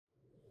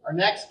Our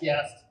next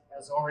guest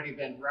has already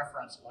been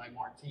referenced by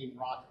Martine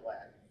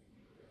Rothblatt.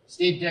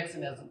 Steve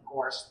Dickson is, of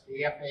course,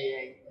 the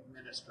FAA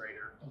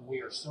administrator, and we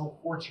are so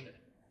fortunate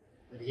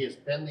that he has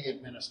been the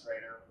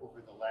administrator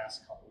over the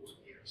last couple of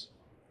years.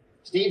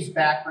 Steve's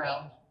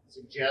background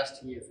suggests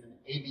he is an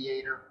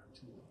aviator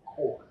to the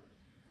core.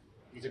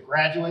 He's a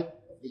graduate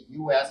of the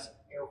U.S.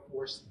 Air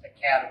Force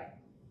Academy.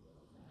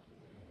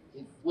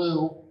 He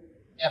flew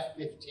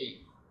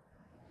F-15.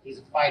 He's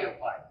a fighter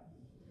pilot.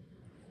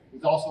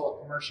 He's also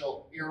a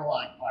commercial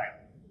airline pilot.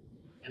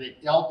 And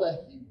at Delta,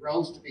 he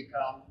rose to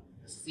become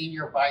the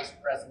Senior Vice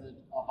President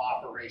of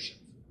Operations.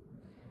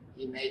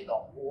 He made the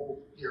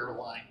whole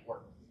airline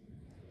work.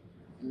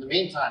 In the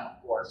meantime,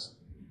 of course,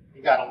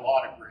 he got a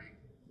law degree.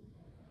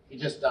 He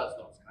just does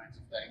those kinds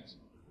of things.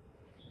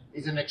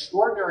 He's an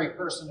extraordinary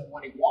person, and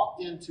when he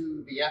walked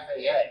into the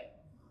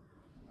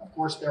FAA, of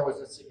course, there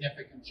was a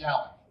significant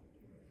challenge.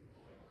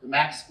 The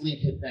MAX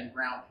fleet had been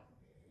grounded.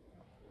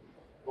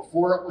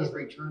 Before it was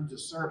returned to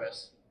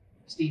service,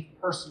 Steve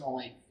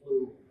personally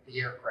flew the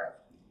aircraft.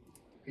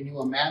 Can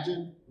you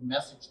imagine the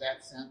message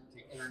that sent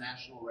to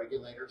international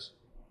regulators?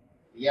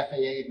 The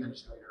FAA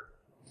administrator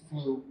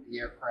flew the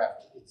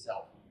aircraft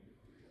itself.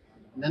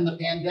 And then the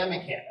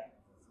pandemic hit.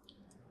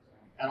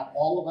 And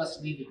all of us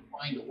needed to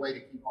find a way to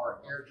keep our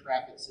air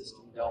traffic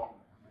system going.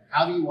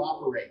 How do you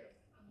operate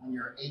when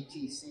you're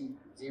ATC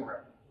 0?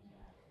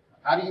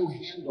 How do you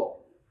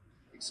handle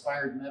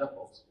expired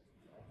medicals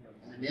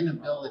and an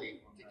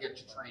inability to get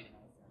to training?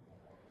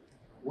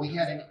 We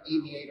had an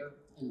aviator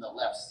in the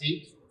left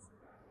seat,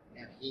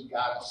 and he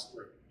got us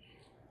through.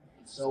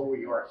 And so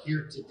we are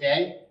here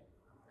today,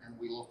 and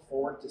we look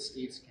forward to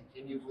Steve's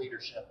continued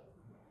leadership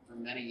for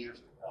many years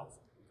to come.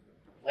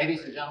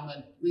 Ladies and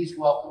gentlemen, please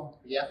welcome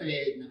the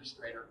FAA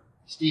Administrator,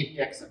 Steve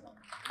Dickson.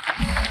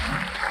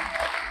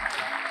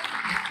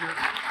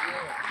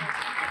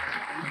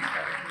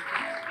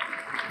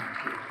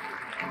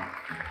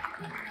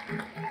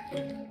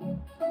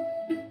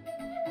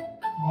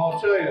 Well, I'll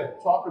tell you,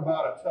 talk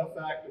about a tough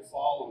act to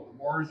follow. The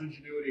Mars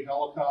Ingenuity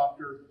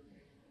helicopter,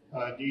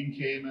 Dean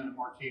Kamen and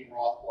Martine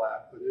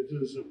Rothblatt. But it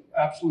is an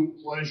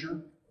absolute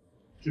pleasure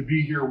to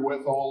be here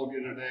with all of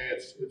you today.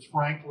 It's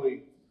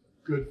frankly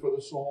good for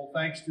the soul.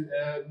 Thanks to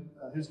Ed,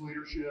 his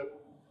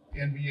leadership,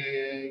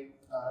 NBAA,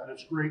 and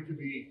it's great to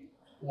be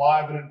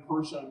live and in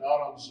person,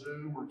 not on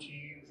Zoom or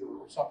Teams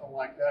or something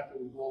like that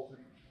we've all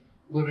been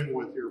living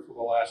with here for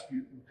the last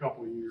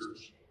couple of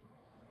years.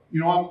 You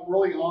know, I'm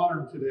really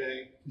honored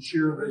today to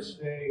share this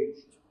stage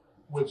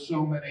with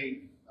so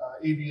many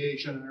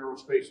aviation and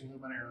aerospace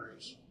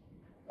luminaries.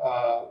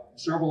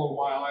 Several of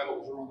my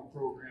idols are on the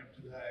program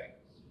today.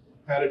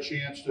 Had a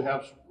chance to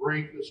have some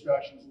great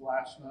discussions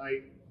last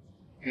night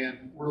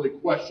and really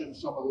question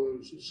some of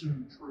those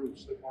assumed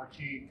truths that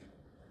Martine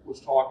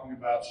was talking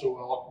about so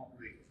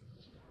eloquently.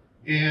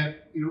 And,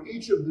 you know,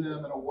 each of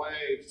them in a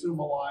way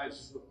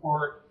symbolizes the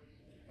part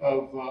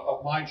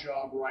of my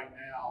job right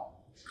now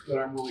that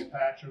I'm really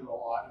passionate a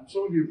lot. And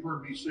some of you have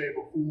heard me say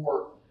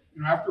before,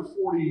 you know, after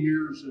 40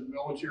 years in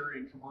military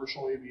and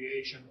commercial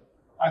aviation,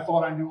 I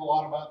thought I knew a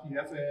lot about the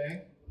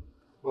FAA,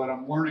 but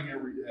I'm learning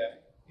every day.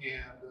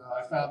 And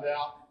I found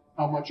out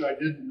how much I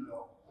didn't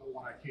know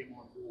when I came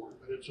on board.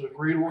 But it's a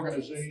great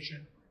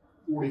organization,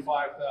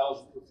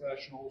 45,000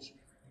 professionals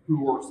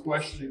who are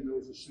questioning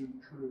those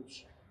assumed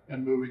truths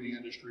and moving the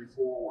industry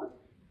forward.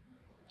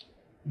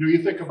 You know,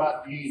 you think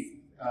about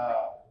Dean,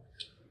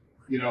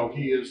 you know,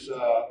 he is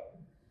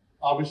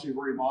obviously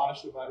very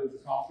modest about his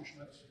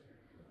accomplishments,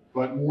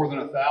 but more than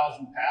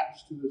 1,000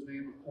 patents to his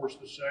name, of course,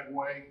 the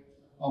Segway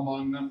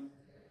among them.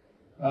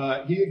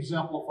 He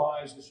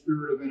exemplifies the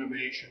spirit of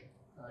innovation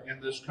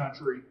in this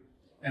country,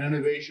 and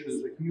innovation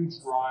is a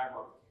huge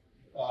driver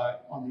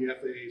on the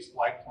FAA's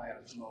flight plan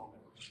at the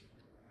moment,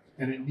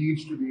 and it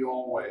needs to be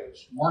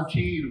always.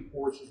 Martine, of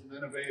course, is an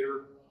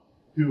innovator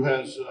who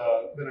has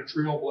been a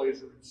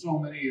trailblazer in so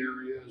many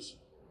areas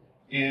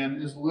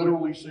and is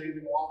literally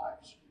saving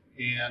lives.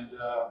 And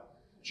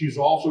she's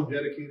also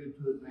dedicated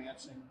to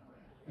advancing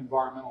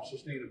environmental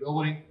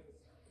sustainability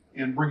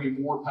and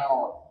bringing more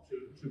power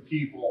to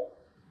people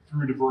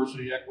through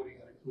diversity, equity,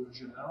 and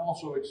inclusion, and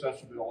also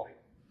accessibility.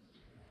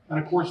 And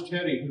of course,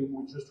 Teddy, whom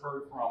we just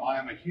heard from. I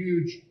am a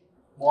huge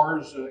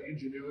Mars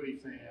Ingenuity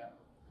fan.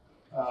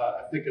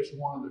 I think it's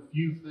one of the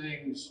few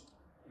things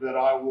that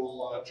I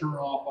will turn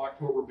off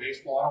October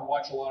baseball. I don't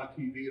watch a lot of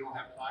TV, I don't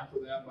have time for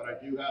that, but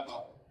I do have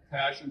a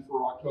passion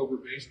for October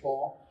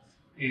baseball.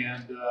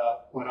 And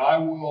but I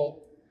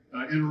will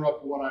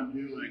interrupt what I'm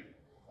doing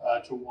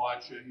to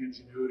watch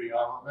Ingenuity.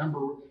 I remember,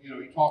 you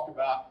know, he talked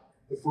about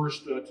the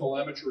first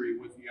telemetry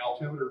with the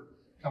altimeter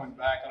coming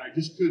back, and I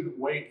just couldn't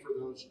wait for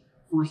those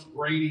first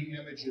grainy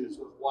images,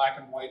 those black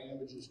and white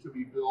images to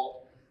be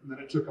built. And then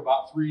it took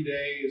about 3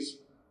 days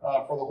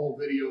for the whole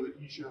video that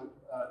he showed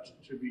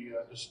to be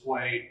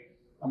displayed.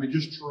 I mean,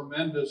 just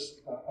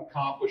tremendous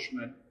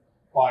accomplishment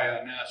by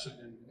NASA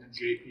and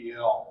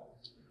JPL.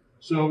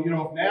 So, you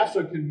know, if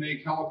NASA can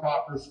make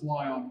helicopters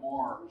fly on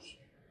Mars,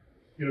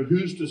 you know,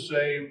 who's to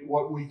say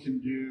what we can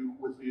do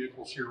with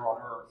vehicles here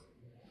on Earth?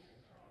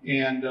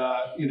 And,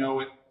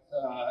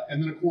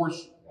 and then of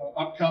course,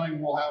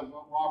 upcoming we'll have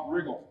Rob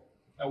Riggle.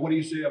 Now, what do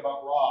you say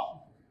about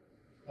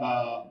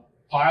Rob?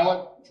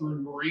 Pilot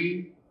turned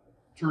Marine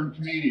turned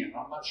comedian.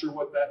 I'm not sure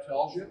what that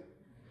tells you,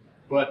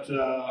 but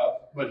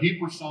he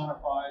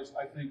personifies,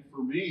 I think,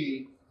 for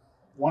me,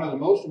 one of the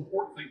most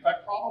important things. In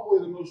fact, probably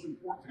the most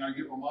important thing. I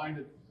get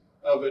reminded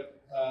of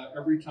it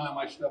every time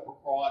I step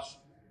across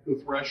the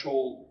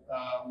threshold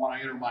when I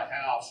enter my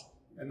house,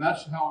 and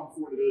that's how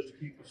important it is to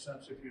keep a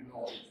sense of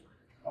humility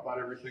about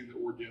everything that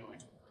we're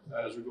doing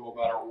as we go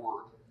about our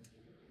work.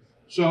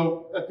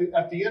 So at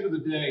the end of the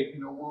day,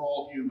 we're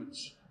all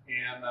humans,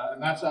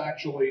 and that's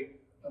actually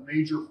a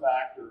major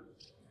factor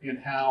in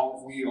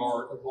how we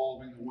are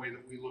evolving the way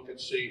that we look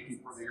at safety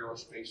for the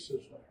aerospace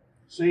system.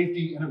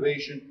 Safety,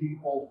 innovation,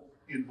 people,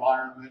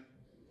 environment,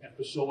 and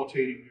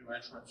facilitating new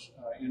entrants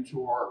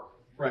into our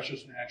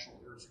precious national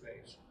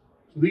airspace.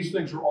 So these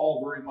things are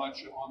all very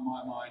much on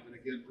my mind, and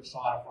again,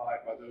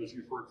 personified by those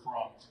you've heard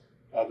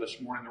from this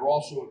morning. They're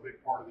also a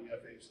big part of the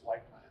FAA's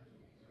flight plan.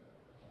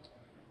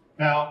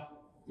 Now,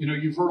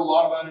 you've heard a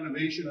lot about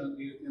innovation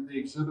in the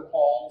exhibit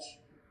halls.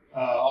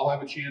 I'll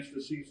have a chance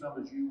to see some,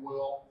 as you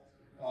will,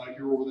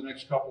 here over the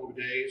next couple of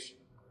days.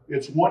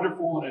 It's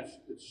wonderful, and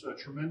it's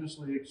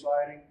tremendously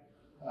exciting.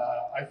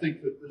 I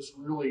think that this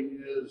really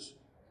is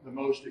the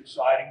most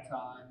exciting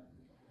time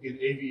in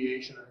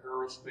aviation and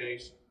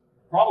aerospace,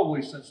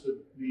 probably since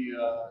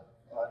the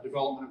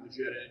development of the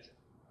jet engine,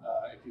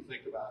 if you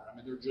think about it. I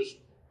mean, there are just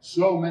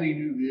so many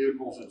new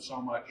vehicles and so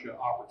much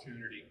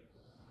opportunity.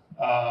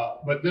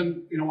 But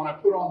then, when I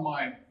put on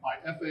my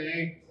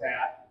FAA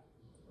hat,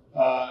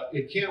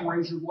 it can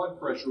raise your blood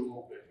pressure a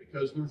little bit,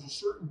 because there's a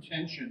certain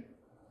tension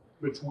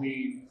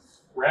between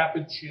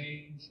rapid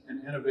change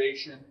and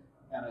innovation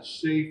and a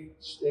safe,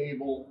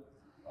 stable,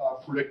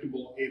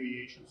 predictable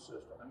aviation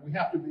system. And we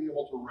have to be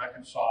able to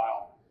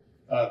reconcile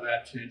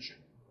that tension.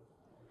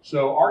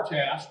 So our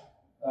task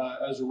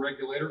as a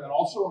regulator, and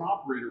also an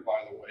operator,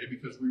 by the way,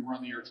 because we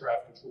run the air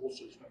traffic control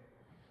system,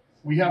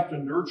 we have to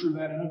nurture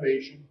that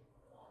innovation,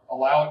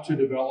 allow it to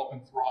develop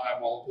and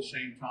thrive, while at the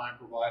same time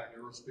provide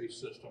an aerospace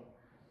system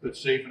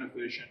that's safe and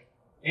efficient,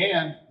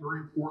 and very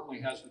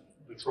importantly, has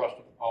the trust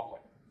of the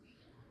public.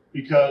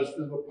 Because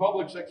the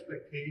public's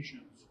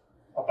expectations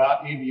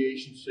about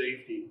aviation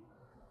safety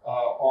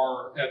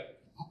are at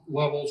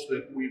levels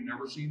that we've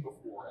never seen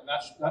before, and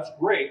that's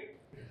great.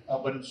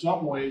 But in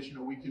some ways,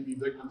 we can be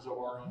victims of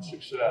our own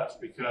success,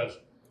 because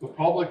the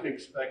public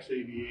expects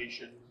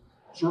aviation,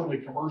 certainly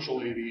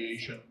commercial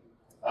aviation,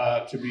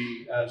 to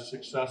be as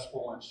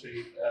successful and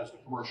safe as the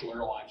commercial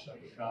airlines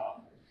have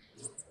become.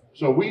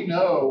 So we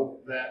know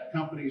that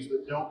companies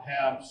that don't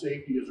have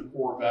safety as a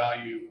core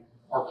value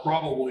are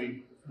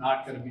probably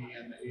not going to be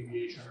in the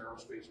aviation or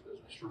aerospace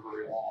business for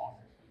very long.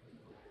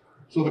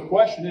 So the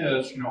question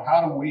is,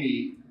 how do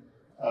we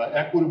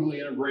equitably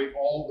integrate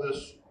all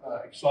this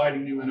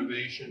exciting new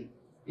innovation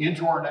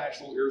into our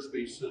national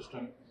airspace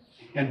system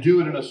and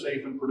do it in a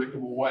safe and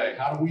predictable way?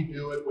 How do we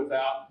do it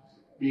without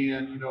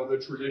being,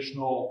 the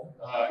traditional,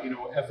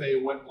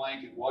 FAA wet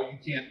blanket? Well, you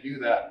can't do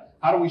that.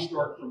 How do we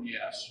start from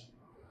yes?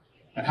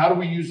 And how do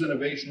we use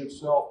innovation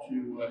itself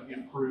to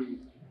improve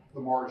the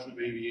margin of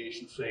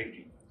aviation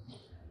safety?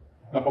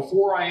 Now,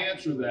 before I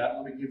answer that,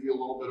 let me give you a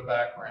little bit of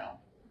background.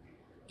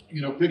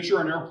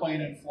 Picture an airplane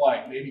in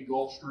flight, maybe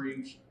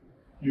Gulfstream's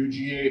new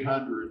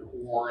G800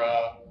 or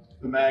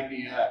the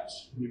Magni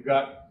X. You've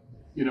got,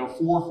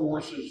 four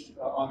forces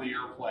on the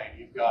airplane.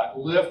 You've got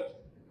lift,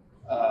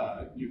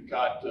 you've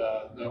got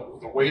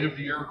the weight of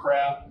the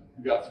aircraft,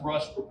 you've got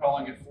thrust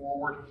propelling it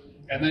forward,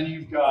 and then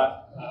you've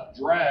got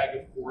drag,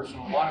 of course. And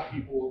a lot of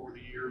people over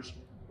the years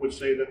would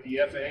say that the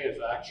FAA is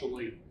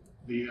actually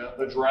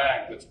the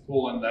drag that's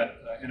pulling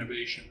that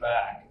innovation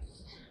back.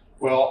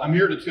 Well, I'm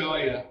here to tell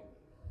you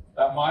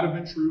that might have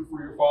been true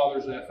for your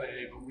father's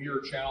FAA, but we are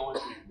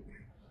challenging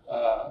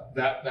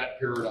that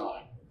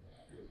paradigm.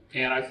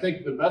 And I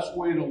think the best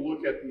way to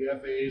look at the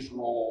FAA's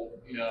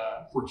role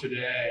for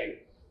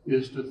today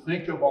is to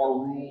think of our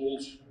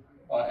rules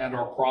and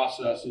our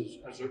processes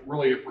as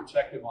really a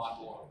protective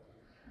envelope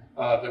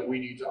that we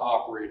need to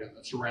operate in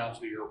that surrounds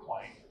the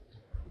airplane.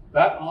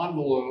 That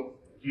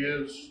envelope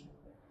gives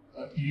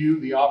you,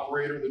 the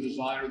operator, the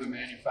designer, the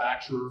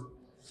manufacturer,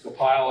 the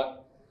pilot,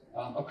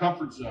 a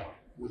comfort zone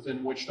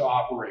within which to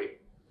operate,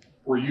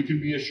 where you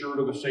can be assured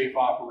of a safe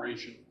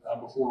operation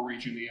before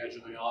reaching the edge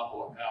of the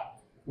envelope.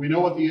 Now, we know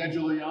what the edge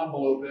of the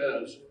envelope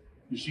is.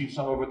 You've seen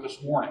some of it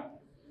this morning.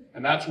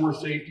 And that's where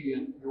safety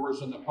and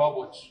yours and the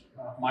public's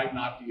might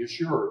not be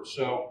assured.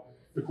 So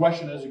the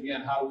question is,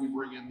 again, how do we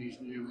bring in these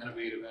new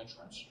innovative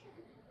entrants?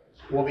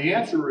 Well, the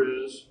answer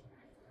is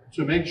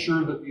to make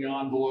sure that the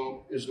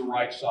envelope is the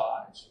right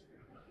size.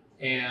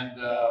 And,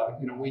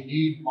 we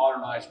need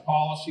modernized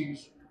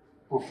policies,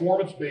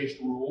 performance-based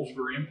rules,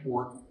 very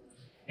important,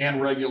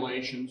 and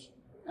regulations,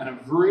 and a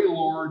very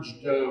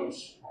large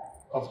dose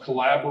of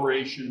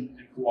collaboration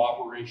and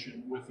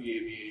cooperation with the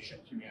aviation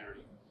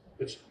community.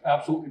 It's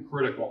absolutely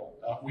critical.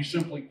 We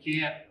simply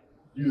can't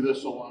do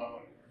this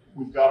alone.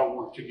 We've got to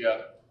work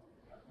together.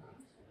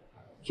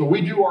 So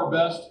we do our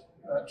best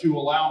to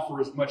allow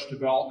for as much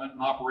development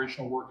and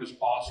operational work as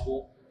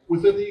possible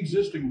within the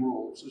existing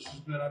rules. This has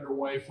been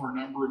underway for a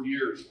number of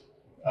years,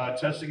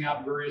 testing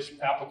out various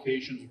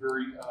applications,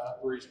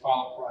 various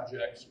pilot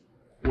projects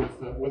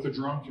with the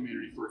drone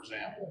community, for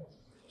example.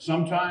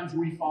 Sometimes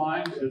we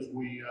find as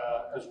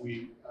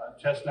we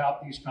test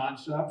out these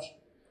concepts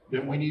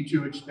that we need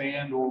to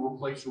expand or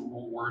replace a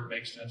rule where it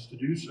makes sense to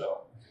do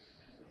so.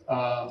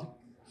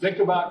 Think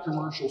about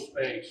commercial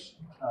space.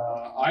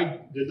 I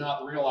did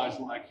not realize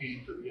when I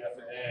came to the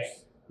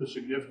FAA the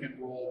significant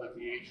role that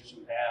the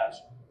agency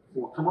has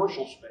for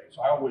commercial space.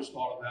 I always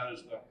thought of that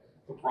as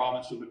the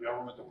province of the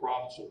government, the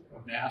province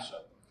of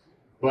NASA.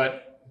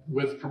 But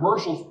with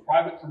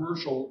private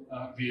commercial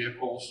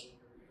vehicles,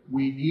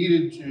 we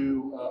needed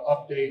to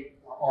update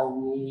our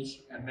rules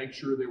and make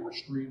sure they were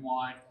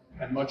streamlined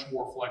and much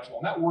more flexible.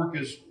 And that work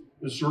is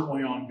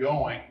certainly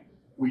ongoing.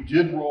 We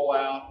did roll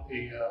out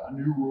a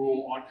new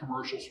rule on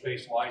commercial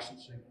space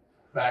licensing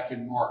back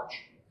in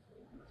March.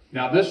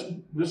 Now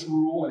this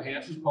rule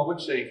enhances public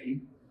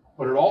safety,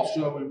 but it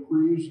also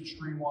improves and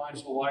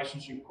streamlines the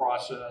licensing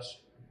process,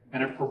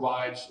 and it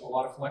provides a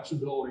lot of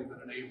flexibility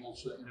that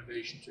enables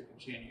innovation to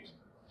continue.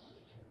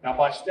 Now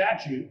by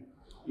statute,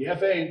 the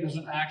FAA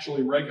doesn't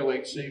actually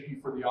regulate safety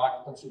for the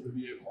occupants of the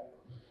vehicle.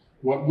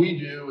 What we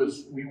do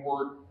is we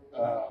work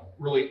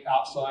really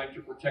outside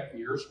to protect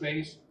the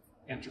airspace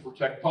and to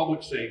protect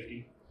public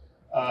safety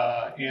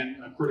and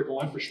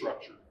critical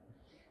infrastructure.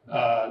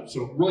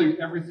 So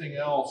really everything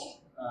else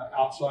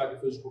outside the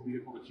physical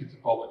vehicle to keep the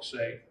public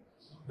safe.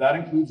 That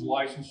includes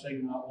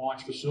licensing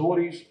launch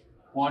facilities,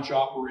 launch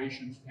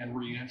operations, and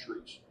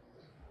re-entries.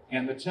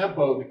 And the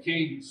tempo, the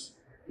cadence,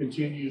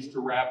 continues to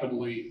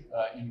rapidly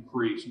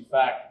increase. In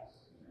fact,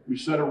 we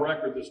set a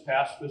record this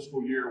past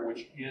fiscal year,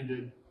 which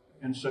ended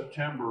in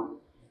September,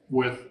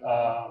 with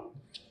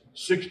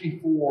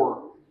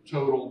 64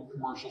 total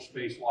commercial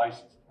space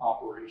license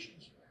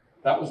operations.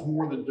 That was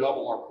more than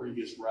double our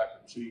previous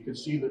record. So you can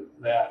see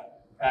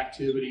that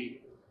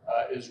activity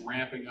is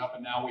ramping up,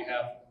 and now we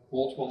have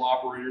multiple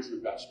operators.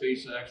 We've got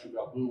SpaceX, we've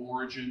got Blue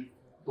Origin,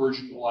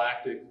 Virgin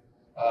Galactic,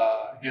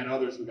 and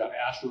others. We've got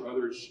Astra,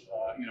 others,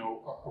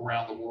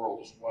 around the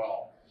world as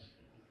well.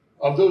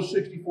 Of those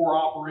 64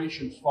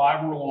 operations,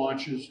 5 were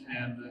launches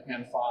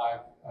and 5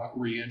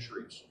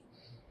 re-entries.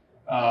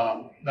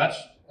 That's,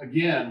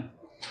 again,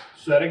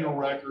 setting a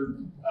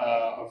record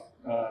of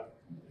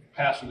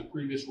passing the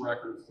previous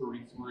record of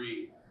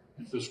 33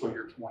 in fiscal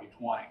year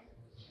 2020.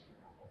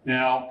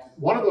 Now,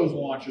 one of those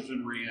launches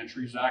and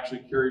re-entries actually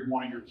carried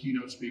one of your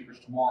keynote speakers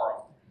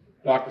tomorrow,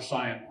 Dr.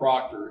 Cyan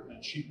Proctor,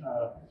 and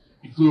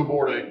he flew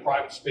aboard a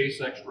private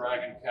SpaceX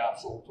Dragon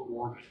capsule to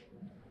orbit.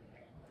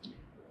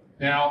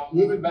 Now,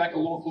 moving back a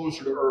little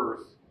closer to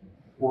Earth,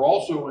 we're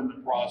also in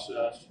the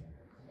process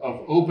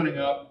of opening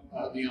up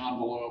the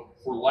envelope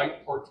for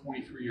Light Part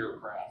 23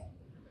 aircraft.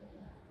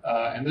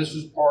 And this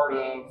is part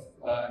of,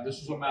 and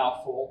this is a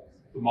mouthful,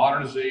 the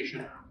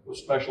modernization of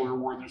special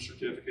airworthiness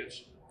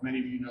certificates. Many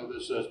of you know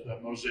this as the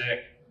Mosaic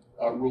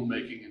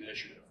rulemaking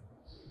initiative.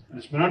 And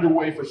it's been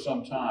underway for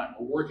some time.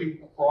 We're working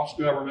across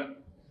government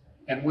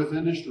and with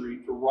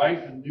industry to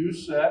write a new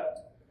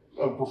set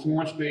of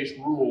performance-based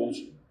rules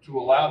to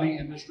allow the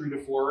industry to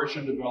flourish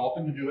and develop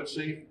and to do it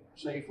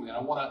safely. And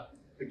I want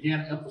to,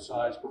 again,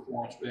 emphasize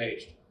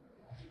performance-based.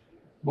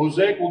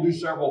 Mosaic will do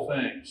several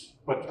things,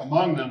 but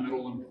among them,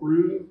 it'll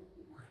improve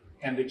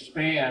and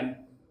expand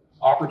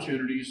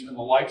opportunities in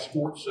the light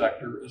sports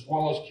sector, as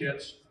well as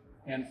kits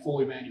and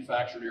fully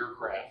manufactured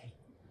aircraft.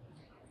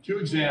 2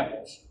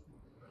 examples.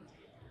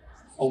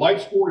 A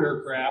light sport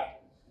aircraft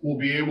will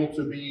be able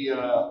to be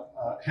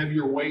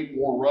heavier weight,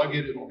 more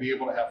rugged. It'll be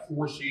able to have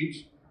 4 seats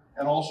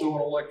and also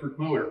an electric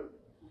motor.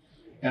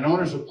 And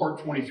owners of Part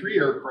 23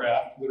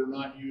 aircraft that are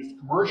not used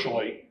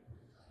commercially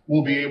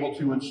will be able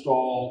to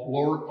install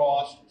lower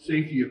cost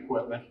safety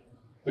equipment,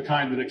 the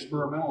kind that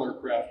experimental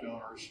aircraft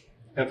owners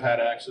have had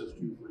access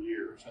to for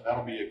years. And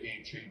that'll be a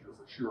game changer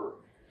for sure.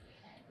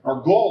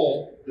 Our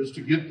goal is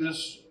to get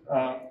this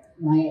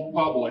rule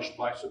published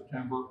by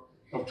September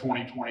of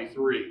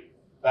 2023.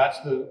 That's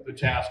the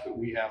task that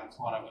we have in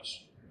front of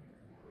us.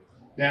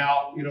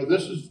 Now,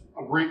 this is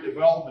a great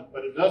development,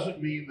 but it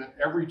doesn't mean that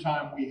every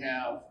time we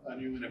have a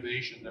new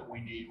innovation that we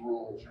need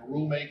rules.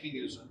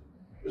 Rulemaking is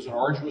an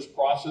arduous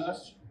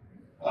process.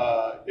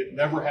 It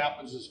never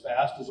happens as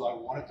fast as I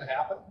want it to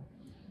happen,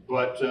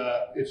 but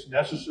it's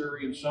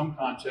necessary in some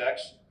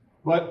contexts,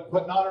 but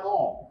not at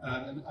all.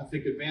 And I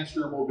think advanced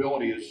air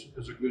mobility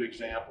is a good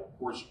example. Of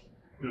course,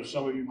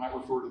 some of you might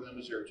refer to them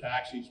as air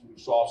taxis.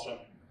 We saw some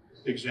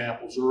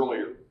examples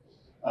earlier.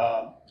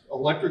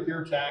 Electric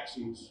air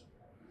taxis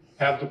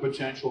have the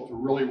potential to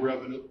really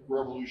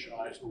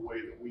revolutionize the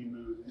way that we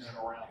move in and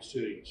around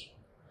cities.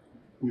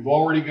 We've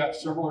already got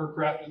several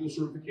aircraft in the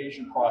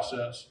certification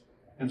process,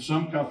 and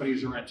some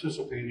companies are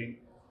anticipating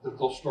that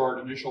they'll start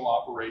initial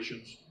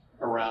operations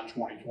around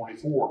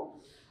 2024.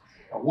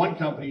 One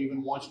company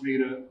even wants me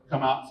to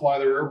come out and fly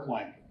their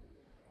airplane.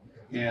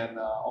 And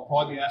I'll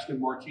probably be asking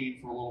Martine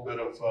for a little bit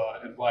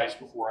of advice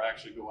before I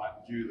actually go out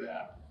and do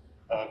that.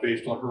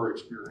 based on her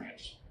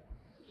experience.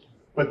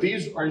 But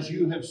these, as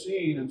you have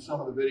seen in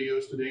some of the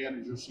videos today and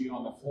as you'll see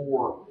on the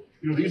floor,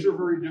 these are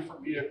very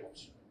different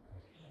vehicles.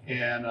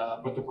 And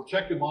but the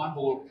protective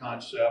envelope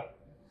concept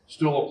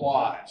still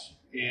applies,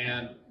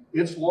 and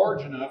it's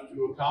large enough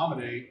to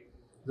accommodate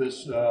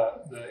this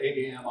the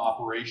AAM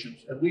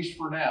operations, at least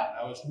for now.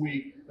 Now,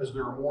 as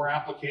there are more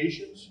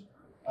applications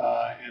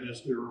and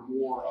as there are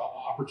more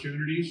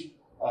opportunities,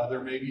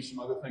 there may be some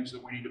other things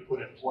that we need to put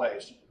in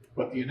place.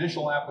 But the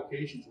initial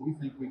applications, we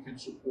think we can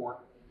support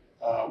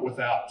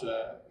without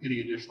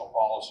any additional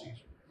policies.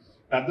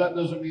 Now, that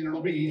doesn't mean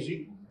it'll be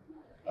easy,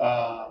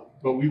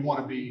 but we want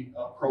to be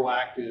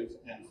proactive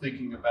and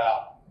thinking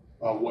about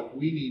what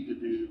we need to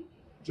do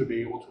to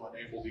be able to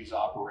enable these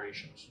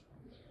operations.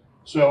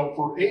 So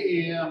for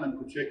AAM in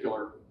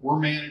particular, we're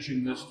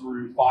managing this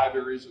through 5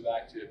 areas of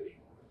activity: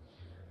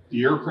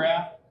 the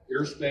aircraft,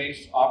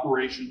 airspace,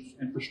 operations,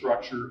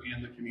 infrastructure,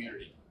 and the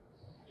community.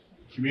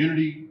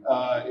 Community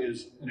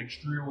is an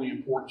extremely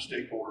important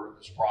stakeholder in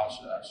this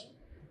process.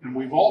 And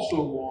we've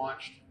also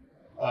launched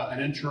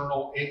an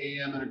internal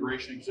AAM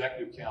Integration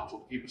Executive Council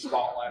to keep a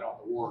spotlight on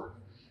the word.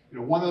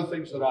 One of the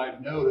things that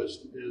I've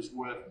noticed is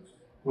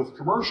with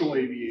commercial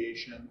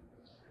aviation,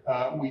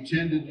 we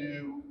tend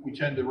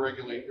to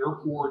regulate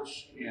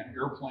airports and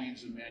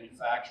airplanes and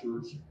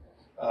manufacturers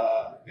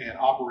and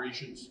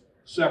operations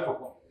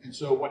separately. And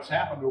so what's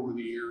happened over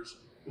the years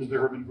is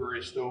there have been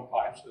various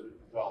stovepipes that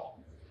have developed.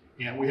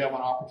 And we have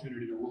an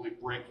opportunity to really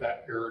break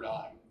that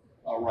paradigm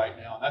right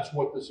now. And that's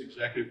what this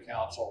executive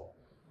council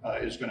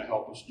is going to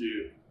help us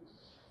do.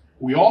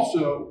 We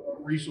also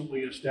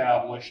recently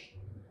established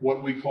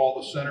what we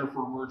call the Center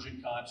for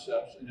Emerging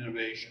Concepts and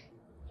Innovation.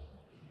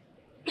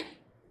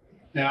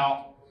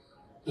 Now,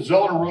 as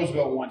Eleanor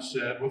Roosevelt once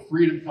said, with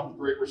freedom comes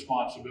great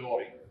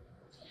responsibility.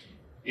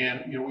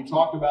 And we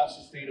talked about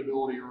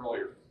sustainability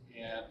earlier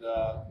and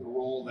the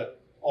role that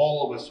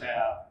all of us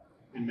have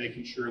in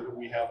making sure that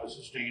we have a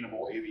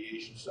sustainable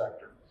aviation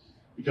sector.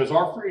 Because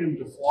our freedom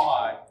to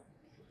fly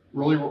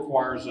really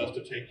requires us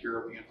to take care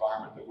of the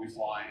environment that we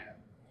fly in.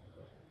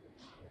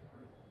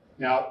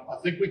 Now, I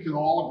think we can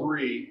all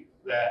agree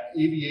that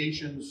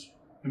aviation's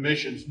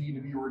emissions need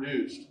to be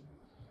reduced.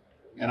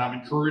 And I'm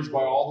encouraged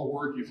by all the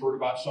work, you've heard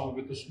about some of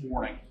it this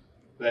morning,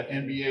 that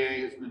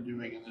NBAA has been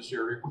doing in this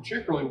area,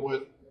 particularly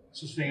with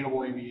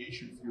sustainable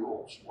aviation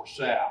fuels, or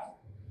SAF.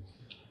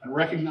 And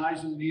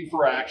recognizing the need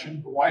for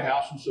action, the White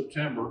House in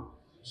September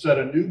set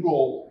a new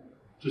goal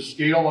to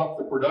scale up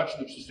the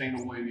production of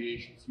sustainable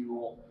aviation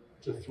fuel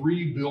to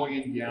 3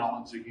 billion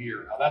gallons a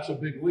year. Now, that's a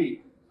big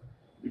leap,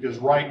 because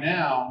right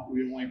now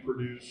we only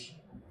produce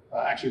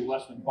actually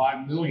less than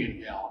 5 million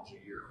gallons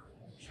a year.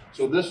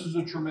 So this is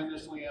a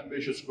tremendously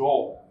ambitious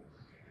goal,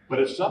 but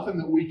it's something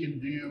that we can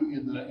do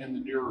in the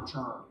nearer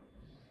term.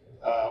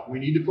 We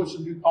need to put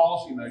some new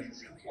policy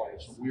measures in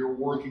place, and we are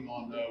working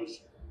on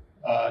those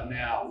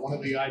now. One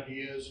of the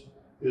ideas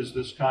is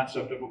this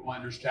concept of a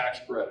blender's tax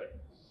credit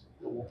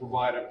that will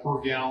provide a per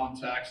gallon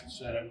tax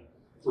incentive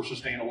for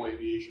sustainable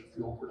aviation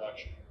fuel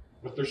production.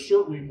 But there's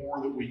certainly more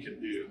that we can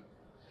do.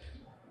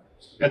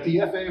 At the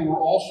FAA, we're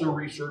also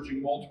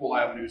researching multiple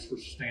avenues for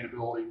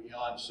sustainability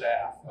beyond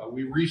SAF.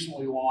 We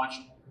recently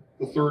launched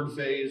the 3rd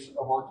phase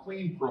of our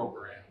CLEAN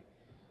program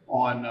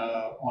on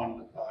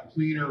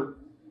cleaner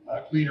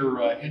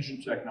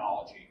engine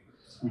technology.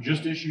 We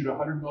just issued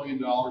 $100 million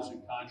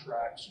in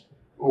contracts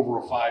over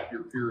a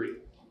 5-year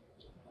period.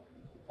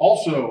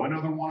 Also,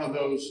 another one of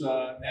those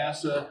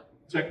NASA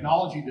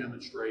technology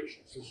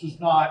demonstrations. This is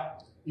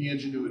not the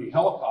Ingenuity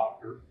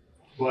helicopter,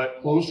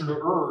 but closer to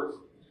Earth.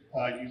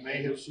 You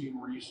may have seen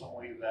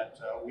recently that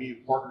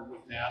we've partnered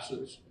with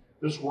NASA.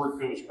 This work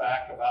goes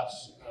back about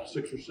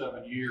 6 or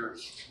 7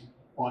 years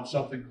on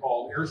something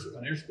called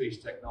an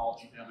airspace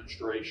technology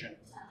demonstration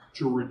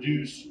to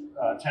reduce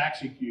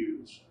taxi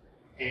queues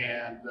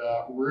and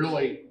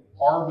really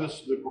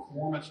harvest the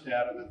performance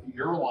data that the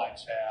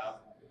airlines have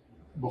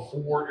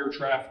before air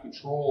traffic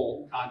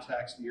control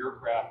contacts the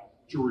aircraft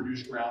to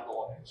reduce ground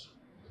delays.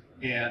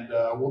 And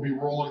we'll be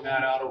rolling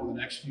that out over the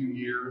next few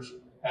years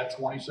at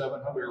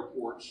 27 hub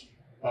airports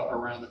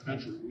around the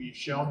country. We've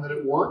shown that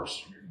it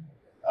works,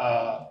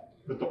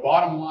 but the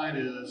bottom line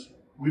is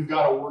we've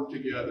got to work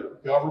together,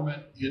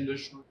 government,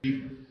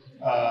 industry,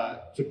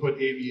 to put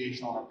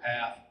aviation on a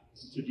path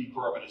to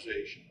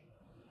decarbonization.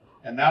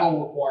 And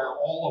that'll require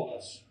all of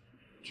us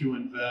to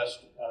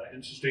invest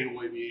in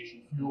sustainable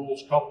aviation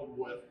fuels, coupled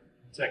with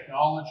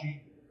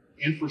technology,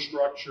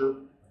 infrastructure,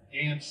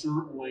 and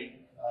certainly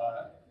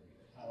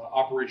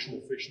operational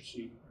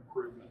efficiency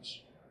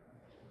improvements.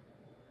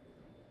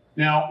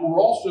 Now, we're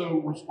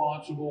also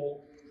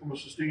responsible from a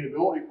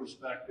sustainability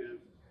perspective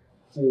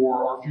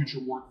for our future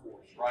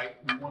workforce, right?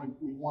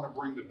 We want to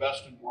bring the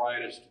best and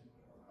brightest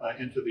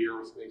into the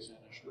aerospace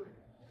industry.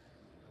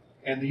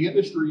 And the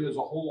industry as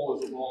a whole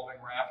is evolving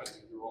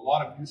rapidly. There are a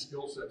lot of new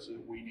skill sets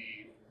that we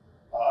need.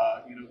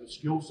 The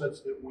skill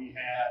sets that we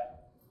had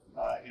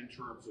in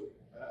terms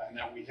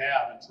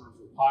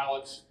of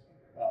pilots,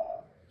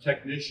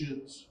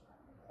 technicians,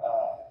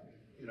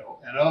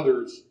 and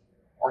others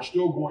are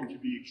still going to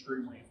be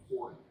extremely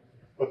important.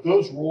 But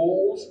those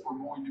roles are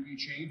going to be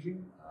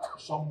changing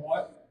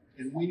somewhat,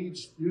 and we need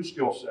new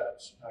skill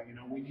sets.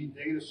 We need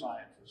data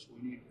scientists,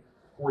 we need,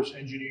 of course,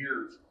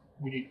 engineers,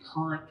 we need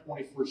current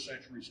 21st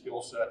century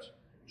skill sets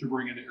to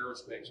bring into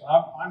aerospace.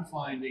 I'm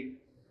finding,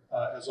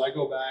 as I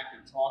go back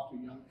and talk to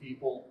young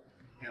people,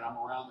 and I'm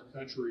around the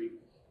country,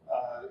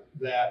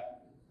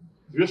 that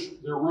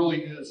there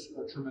really is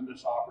a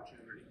tremendous opportunity.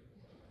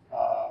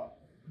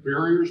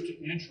 Barriers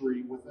to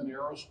entry within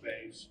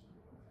aerospace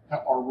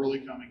are really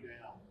coming down.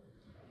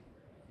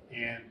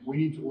 And we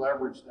need to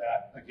leverage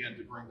that, again,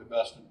 to bring the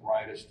best and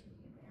brightest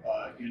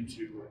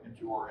into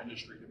our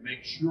industry, to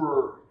make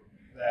sure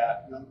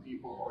that young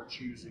people are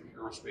choosing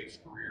aerospace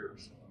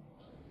careers.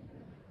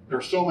 There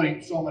are so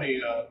many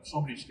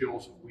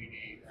skills that we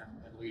need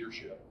and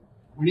leadership.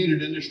 We need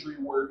an industry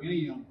where any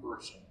young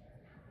person,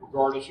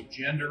 regardless of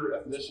gender,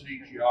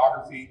 ethnicity,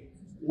 geography,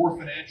 or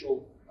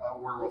financial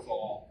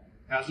wherewithal,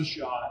 has a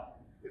shot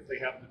if they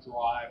have the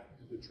drive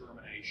and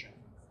determination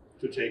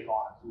to take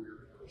on a career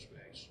in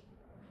aerospace.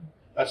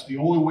 That's the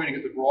only way to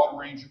get the broad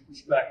range of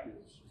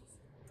perspectives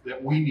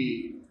that we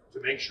need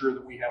to make sure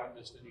that we haven't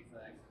missed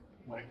anything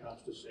when it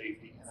comes to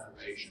safety and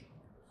innovation.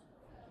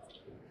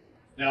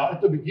 Now,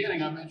 at the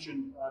beginning, I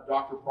mentioned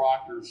Dr.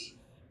 Proctor's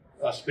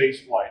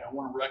space flight. I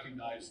want to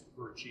recognize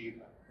her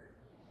achievement.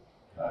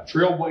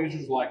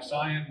 Trailblazers like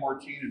Cyan,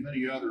 Martine, and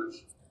many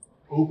others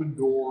opened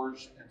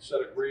doors and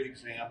set a great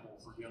example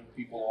for young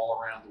people all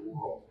around the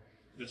world.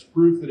 It's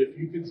proof that if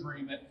you can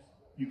dream it,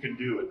 you can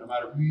do it, no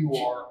matter who you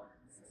are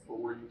or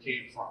where you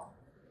came from.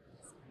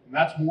 And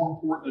that's more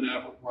important than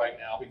ever right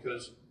now,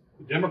 because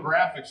the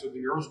demographics of the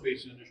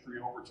aerospace industry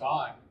over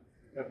time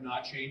have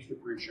not changed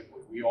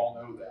appreciably. We all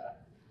know that.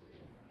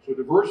 So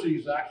diversity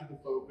is actually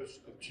the focus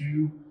of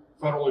two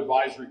federal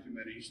advisory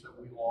committees that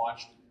we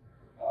launched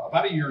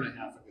about a year and a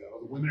half ago,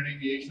 the Women in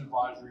Aviation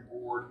Advisory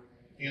Board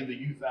and the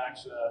Youth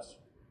Access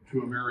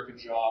to American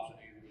Jobs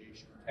in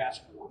Aviation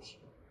Task Force.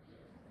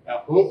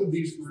 Now, both of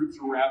these groups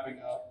are wrapping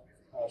up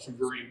some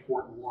very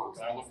important work,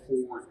 and I look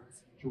forward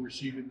to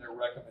receiving their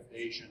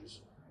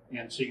recommendations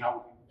and seeing how we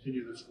can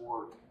continue this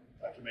work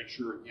to make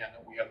sure, again,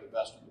 that we have the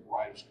best and the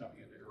brightest coming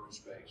into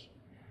aerospace.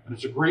 And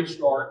it's a great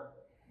start,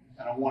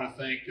 and I want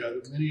to thank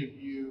many of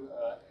you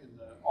in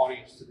the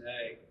audience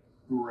today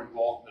who are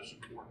involved in this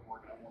important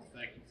work, and I want to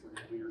thank you for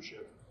your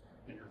leadership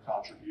and your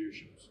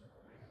contributions.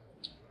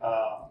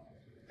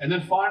 And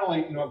then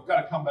finally, I've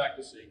got to come back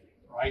to safety,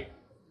 right?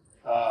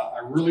 I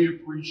really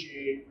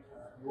appreciate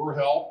your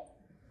help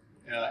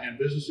and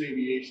business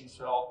aviation's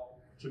help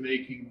to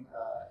making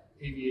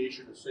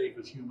aviation as safe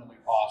as humanly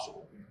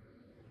possible.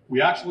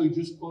 We actually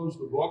just closed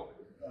the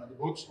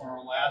books on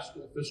our last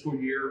fiscal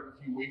year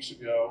a few weeks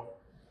ago,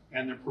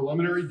 and the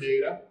preliminary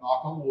data,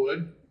 knock on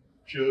wood,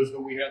 shows that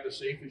we had the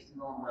safest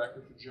year on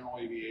record for general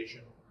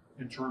aviation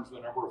in terms of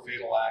the number of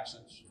fatal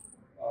accidents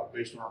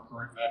based on our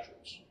current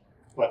metrics.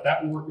 But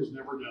that work is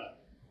never done.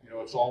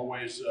 It's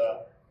always,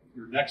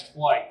 your next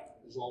flight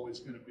is always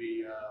going to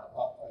be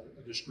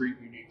a discrete,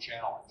 unique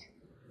challenge.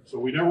 So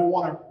we never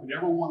want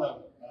to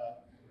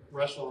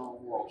rest on our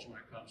laurels when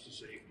it comes to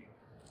safety.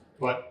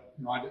 But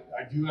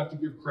I do have to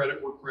give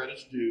credit where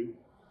credit's due.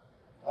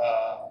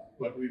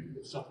 But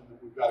it's something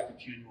that we've got to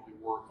continually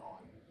work on.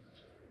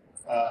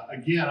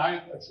 Again,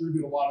 I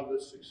attribute a lot of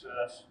this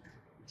success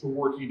to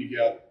working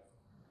together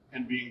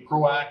and being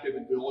proactive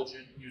and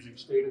diligent, using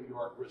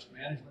state-of-the-art risk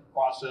management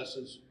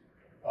processes,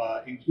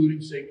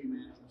 including safety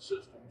management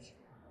systems,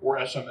 or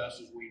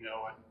SMS as we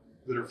know it,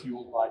 that are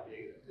fueled by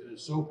data. It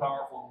is so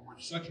powerful, and we're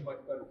in such a much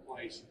better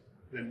place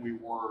than we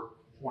were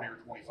 20 or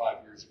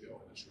 25 years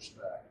ago in this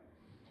respect.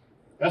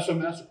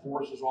 SMS, of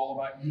course, is all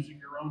about using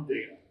your own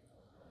data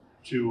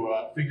to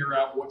figure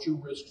out what your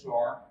risks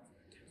are,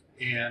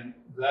 and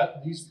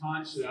that these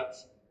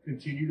concepts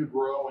continue to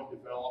grow and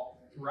develop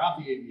throughout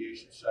the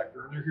aviation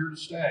sector, and they're here to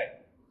stay.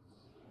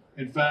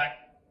 In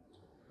fact,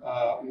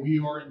 we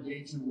are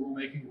engaged in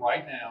rulemaking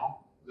right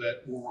now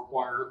that will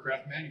require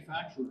aircraft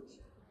manufacturers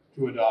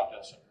to adopt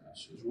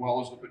SMS, as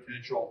well as the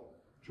potential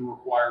to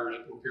require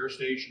it at repair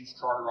stations,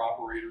 charter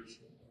operators,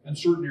 and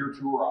certain air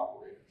tour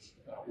operators.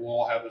 Will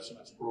all have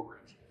SMS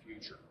programs in the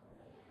future.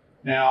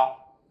 Now,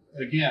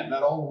 again,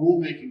 that whole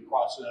rulemaking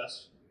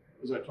process,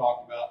 as I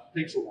talked about,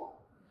 takes a while.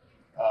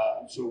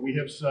 So we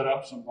have set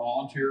up some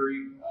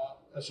voluntary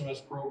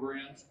SMS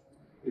programs.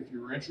 If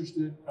you're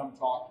interested, come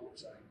talk to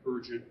us. I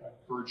encourage you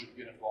to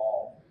get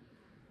involved.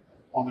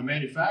 On the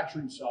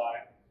manufacturing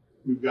side,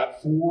 we've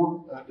got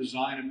 4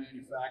 design and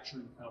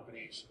manufacturing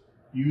companies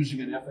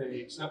using an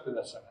FAA accepted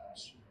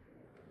SMS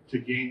to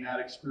gain that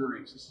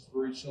experience. This is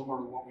very similar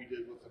to what we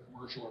did with the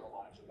commercial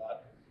airlines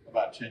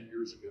about 10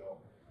 years ago.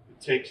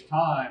 It takes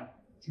time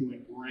to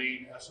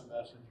ingrain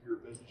SMS into your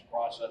business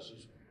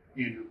processes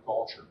and your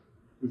culture.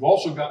 We've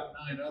also got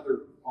 9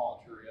 other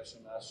voluntary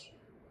SMS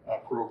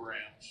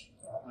programs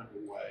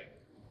underway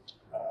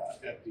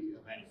at the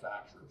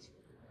manufacturers.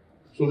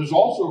 So there's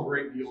also a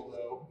great deal,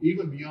 though,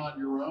 even beyond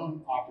your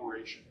own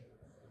operation,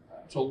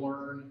 to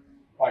learn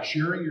by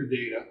sharing your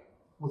data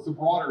with the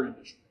broader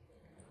industry.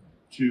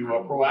 to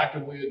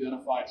proactively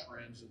identify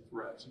trends and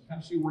threats and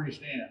kind of see where you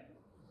stand.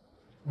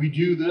 We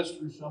do this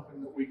through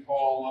something that we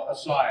call a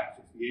SIAS.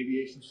 It's the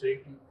Aviation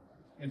Safety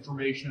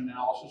Information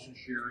Analysis and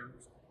Sharing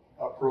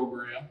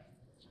program.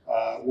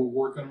 We're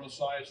working on a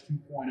SIAS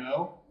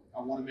 2.0.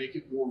 I want to make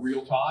it more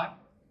real time.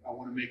 I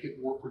want to make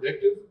it more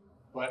predictive,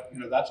 but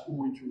that's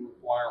going to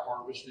require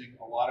harvesting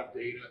a lot of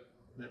data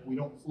that we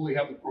don't fully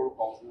have the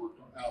protocols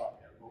worked out on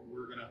yet, but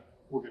we're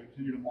going to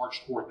continue to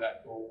march toward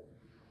that goal.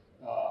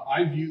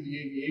 I view the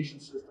aviation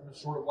system as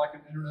sort of like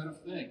an Internet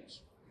of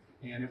Things.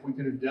 And if we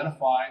can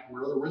identify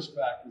where the risk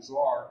factors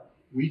are,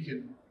 we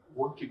can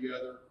work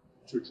together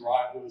to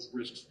drive those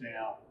risks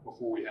down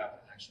before we have an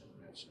accident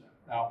or incident.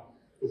 Now,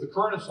 with the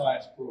current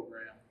SIAS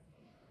program,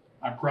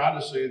 I'm proud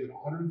to say that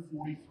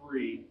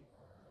 143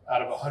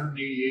 out of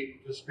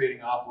 188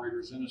 participating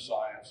operators in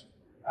SIAS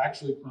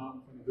actually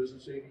come from the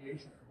business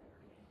aviation.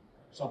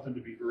 Something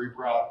to be very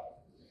proud of.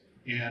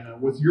 And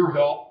with your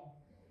help,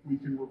 we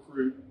can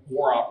recruit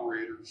more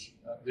operators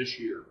this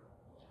year.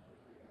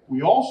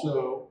 We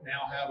also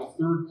now have a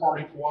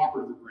third-party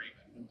cooperative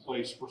agreement in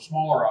place for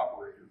smaller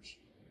operators.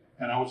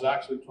 And I was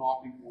actually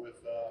talking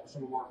with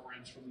some of our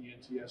friends from the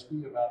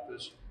NTSB about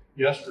this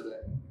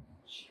yesterday.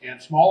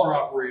 And smaller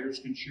operators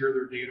can share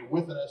their data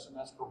with an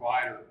SMS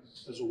provider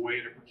as a way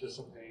to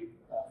participate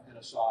in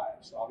a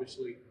SIAS.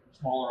 Obviously,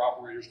 smaller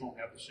operators don't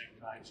have the same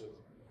kinds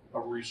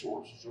of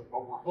resources,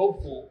 but we're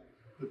hopeful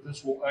that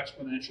this will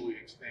exponentially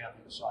expand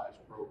the SIAS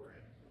program.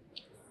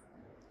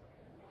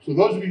 So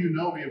those of you who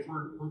know me have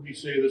heard me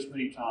say this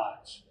many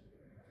times.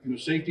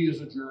 Safety is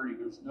a journey.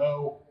 There's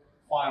no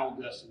final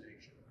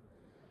destination.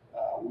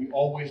 We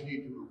always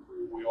need to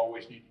improve. We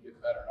always need to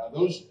get better. Now,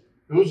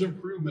 those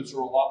improvements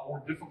are a lot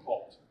more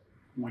difficult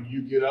when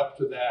you get up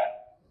to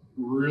that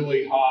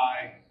really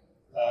high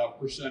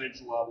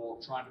percentage level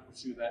of trying to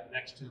pursue that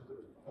next tenth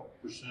of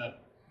a percent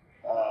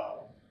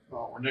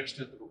or next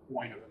tenth of a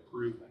point of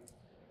improvement.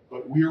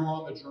 But we are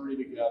on the journey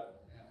together,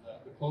 and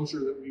the closer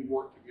that we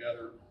work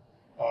together,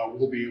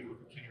 we'll be able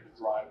to continue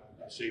to drive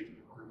safety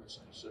improvements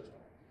in the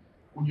system.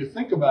 When you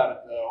think about it,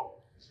 though,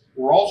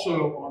 we're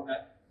also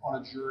on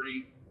a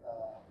journey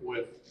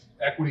with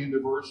equity and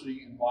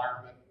diversity,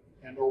 environment,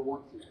 and our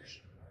workforce.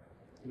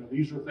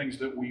 These are things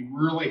that we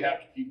really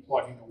have to keep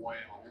plugging away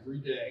on every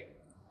day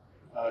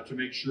to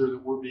make sure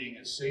that we're being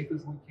as safe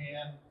as we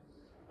can,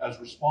 as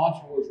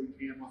responsible as we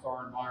can with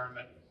our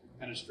environment,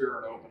 and as fair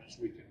and open as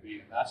we can be.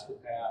 And that's the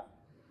path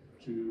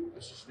to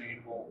a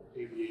sustainable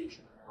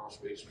aviation and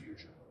aerospace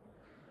future.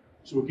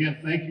 So again,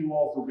 thank you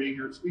all for being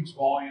here. It speaks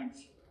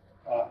volumes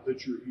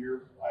that you're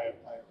here. I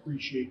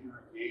appreciate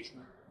your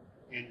engagement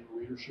and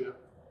your leadership.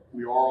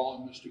 We are all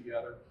in this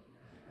together,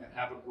 and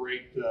have a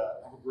great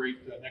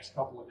next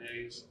couple of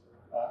days.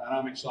 And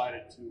I'm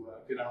excited to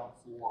get out on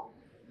the floor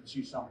and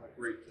see some of the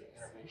great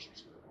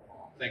innovations that are going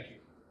on. Thank you.